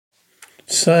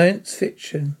Science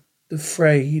fiction. The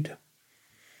Flayed.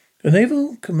 The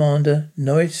naval commander,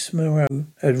 Norris Monroe,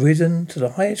 had risen to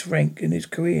the highest rank in his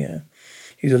career.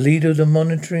 He was the leader of the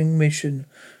monitoring mission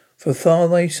for a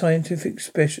faraway scientific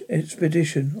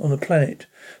expedition on a planet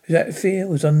whose atmosphere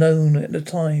was unknown at the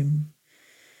time.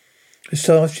 The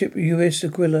starship U.S.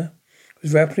 Aquila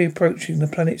was rapidly approaching the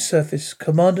planet's surface.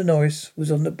 Commander Norris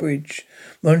was on the bridge,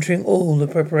 monitoring all the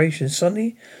preparations.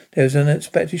 Suddenly, there was an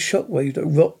unexpected shockwave that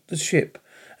rocked the ship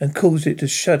and caused it to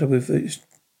shudder with its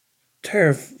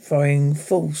terrifying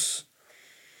force.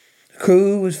 The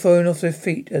crew was thrown off their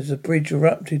feet as the bridge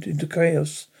erupted into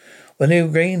chaos. When they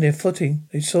regained their footing,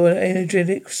 they saw an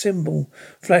energetic symbol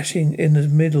flashing in the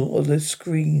middle of their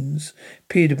screens,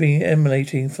 appeared to be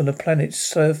emanating from the planet's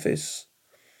surface.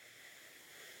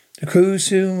 The crew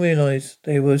soon realized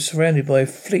they were surrounded by a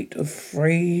fleet of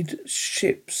Flayed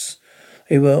ships.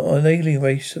 They were an alien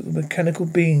race of mechanical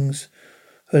beings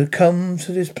who had come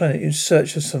to this planet in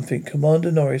search of something.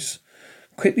 Commander Norris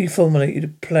quickly formulated a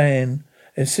plan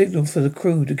and signaled for the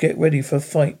crew to get ready for a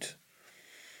fight.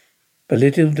 But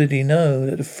little did he know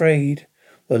that the Flayed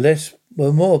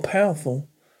were more powerful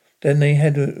than they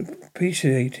had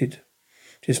appreciated.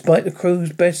 Despite the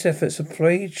crew's best efforts, the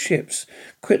Flayed ships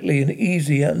quickly and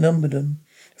easily outnumbered them.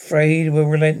 The Flayed were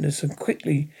relentless and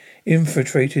quickly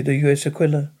infiltrated the U.S.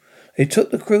 Aquila. They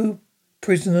took the crew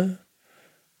prisoner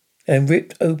and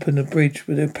ripped open the bridge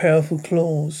with their powerful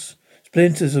claws.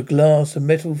 Splinters of glass and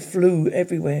metal flew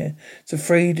everywhere. The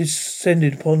Flayed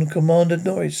descended upon Commander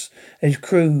Norris and his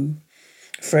crew.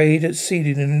 The Flayed had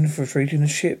succeeded in infiltrating the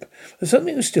ship, but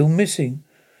something was still missing.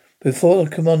 Before the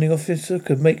commanding officer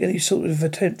could make any sort of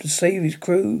attempt to save his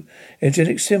crew, an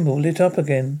energetic symbol lit up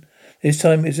again. This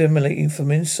time it was emanating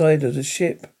from inside of the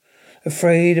ship. The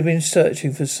Flayed had been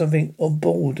searching for something on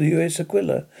board the U.S.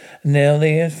 Aquila, and now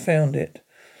they had found it.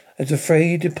 As the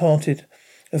Flayed departed,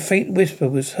 a faint whisper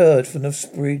was heard from the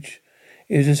bridge.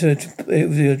 It was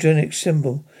the organic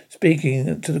symbol,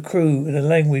 speaking to the crew in a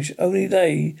language only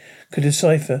they could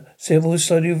decipher. The symbol was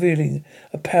slowly revealing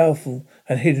a powerful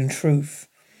and hidden truth.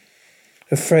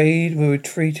 The Flayed were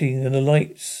retreating, and the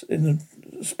lights in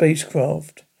the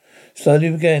spacecraft slowly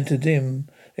began to dim.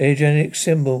 The energetic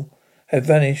symbol had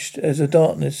vanished as the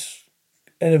darkness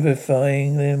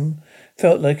enveloping them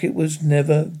felt like it was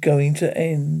never going to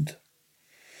end.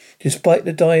 Despite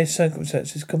the dire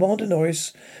circumstances, Commander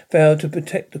Norris vowed to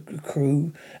protect the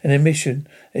crew and their mission.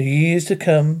 In years to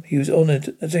come, he was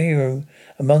honoured as a hero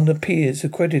among the peers who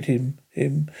credited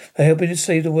him for helping to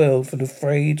save the world from the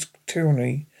Flayed's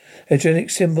tyranny. The energetic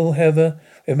symbol, however,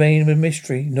 remained a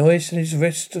mystery. Norris and his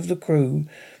rest of the crew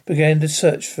began to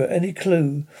search for any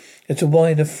clue as to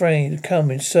why the Flayed had come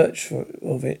in search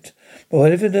of it. But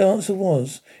whatever the answer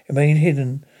was, it remained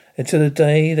hidden until the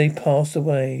day they passed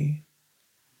away.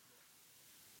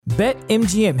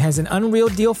 BetMGM has an unreal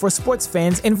deal for sports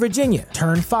fans in Virginia.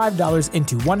 Turn $5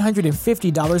 into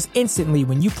 $150 instantly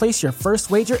when you place your first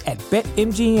wager at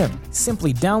BetMGM.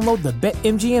 Simply download the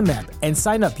BetMGM app and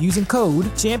sign up using code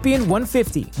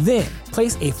Champion150. Then,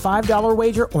 place a $5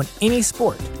 wager on any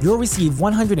sport. You'll receive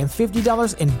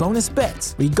 $150 in bonus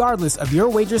bets, regardless of your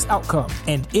wager's outcome.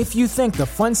 And if you think the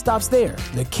fun stops there,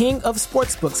 the King of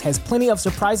Sportsbooks has plenty of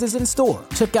surprises in store.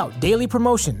 Check out daily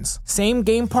promotions,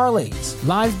 same-game parlays,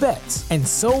 live bets, and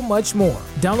so much more.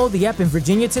 Download the app in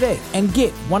Virginia today and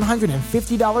get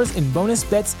 $150 in bonus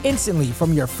bets instantly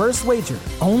from your first wager.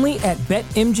 Only at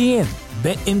BetMGM.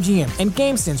 BetMGM and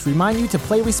GameSense remind you to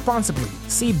play responsibly.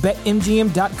 See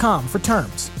BetMGM.com for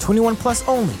terms. 21 plus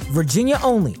only. Virginia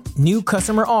only. New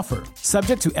customer offer.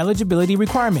 Subject to eligibility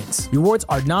requirements. Rewards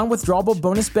are non-withdrawable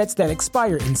bonus bets that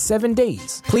expire in 7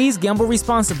 days. Please gamble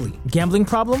responsibly. Gambling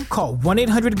problem? Call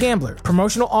 1-800-GAMBLER.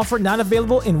 Promotional offer not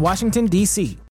available in Washington, D.C.